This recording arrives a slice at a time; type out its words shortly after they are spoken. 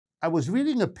I was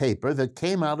reading a paper that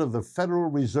came out of the Federal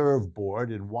Reserve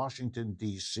Board in Washington,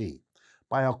 D.C.,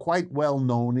 by a quite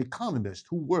well-known economist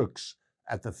who works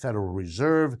at the Federal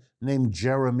Reserve named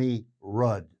Jeremy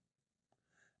Rudd.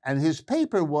 And his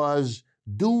paper was,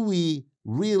 "Do we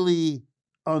really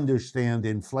understand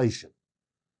inflation?"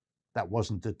 That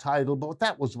wasn't the title, but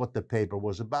that was what the paper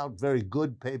was about. Very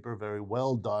good paper, very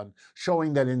well done,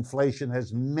 showing that inflation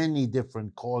has many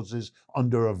different causes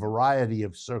under a variety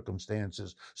of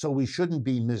circumstances. So we shouldn't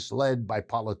be misled by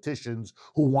politicians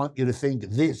who want you to think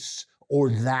this or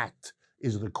that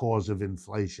is the cause of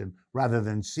inflation, rather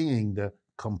than seeing the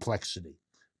complexity.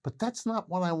 But that's not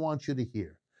what I want you to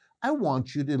hear. I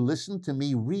want you to listen to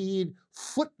me read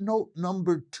footnote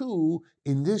number 2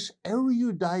 in this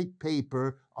erudite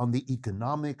paper on the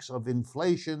economics of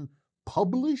inflation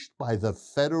published by the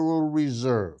Federal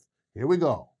Reserve. Here we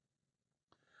go.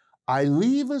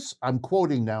 I'm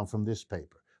quoting now from this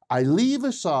paper. "I leave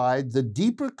aside the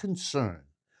deeper concern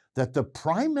that the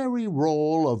primary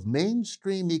role of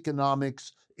mainstream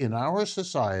economics in our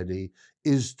society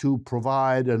is to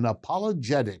provide an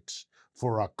apologetics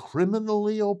for a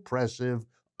criminally oppressive,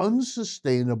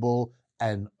 unsustainable,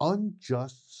 and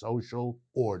unjust social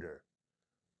order."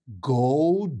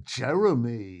 Go,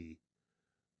 Jeremy.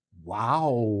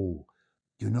 Wow.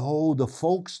 You know, the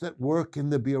folks that work in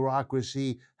the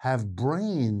bureaucracy have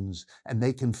brains, and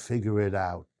they can figure it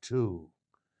out too.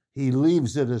 He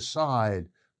leaves it aside,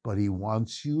 but he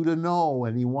wants you to know,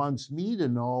 and he wants me to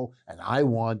know, and I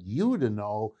want you to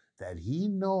know that he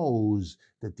knows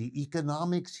that the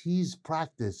economics he's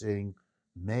practicing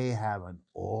may have an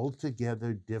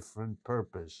altogether different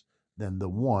purpose than the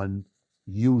one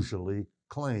usually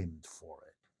claimed for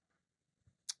it.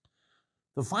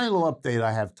 The final update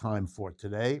I have time for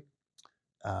today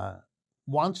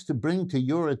wants to bring to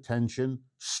your attention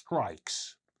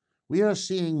strikes. We are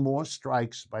seeing more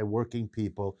strikes by working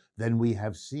people than we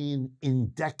have seen in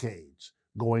decades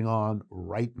going on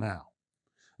right now.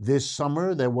 This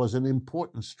summer, there was an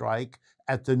important strike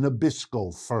at the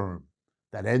Nabisco firm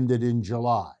that ended in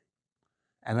July.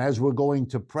 And as we're going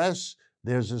to press,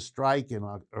 there's a strike in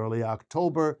early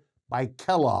October by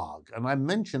Kellogg. And I'm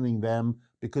mentioning them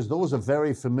because those are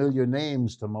very familiar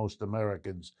names to most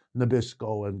Americans,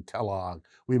 Nabisco and Kellogg.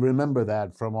 We remember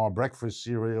that from our breakfast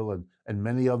cereal and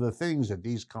many other things that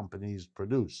these companies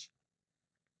produce.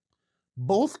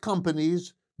 Both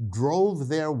companies drove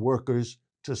their workers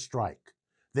to strike.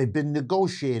 They've been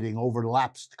negotiating over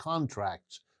lapsed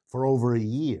contracts for over a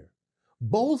year.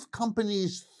 Both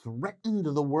companies threatened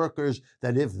the workers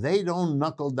that if they don't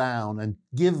knuckle down and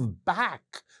give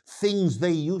back things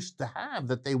they used to have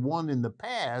that they won in the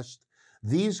past,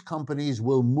 these companies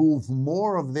will move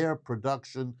more of their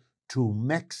production to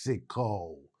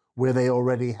Mexico, where they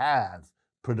already have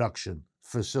production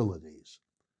facilities.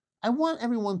 I want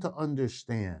everyone to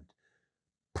understand,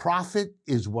 profit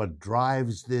is what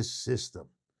drives this system.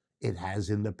 It has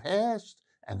in the past,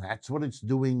 and that's what it's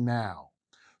doing now.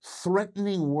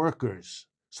 Threatening workers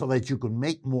so that you can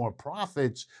make more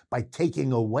profits by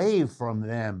taking away from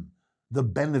them the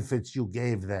benefits you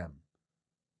gave them,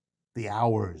 the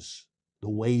hours, the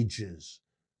wages,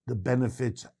 the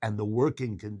benefits, and the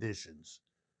working conditions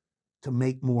to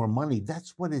make more money.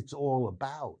 That's what it's all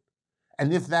about.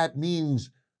 And if that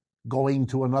means going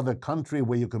to another country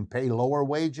where you can pay lower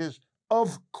wages,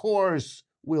 of course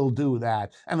we'll do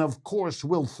that. And of course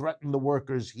we'll threaten the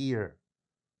workers here.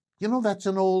 You know, that's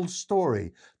an old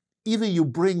story. Either you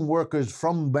bring workers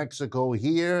from Mexico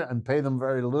here and pay them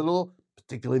very little,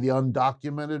 particularly the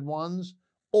undocumented ones,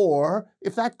 or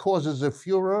if that causes a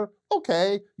furor,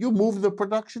 okay, you move the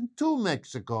production to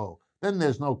Mexico. Then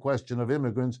there's no question of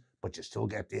immigrants, but you still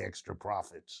get the extra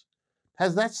profits.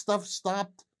 Has that stuff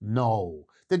stopped? No.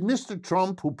 Did Mr.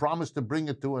 Trump, who promised to bring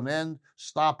it to an end,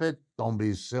 stop it? Don't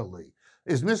be silly.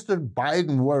 Is Mr.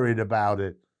 Biden worried about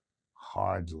it?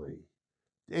 Hardly.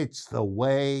 It's the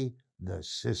way the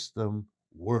system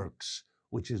works,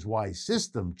 which is why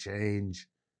system change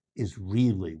is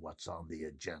really what's on the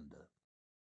agenda.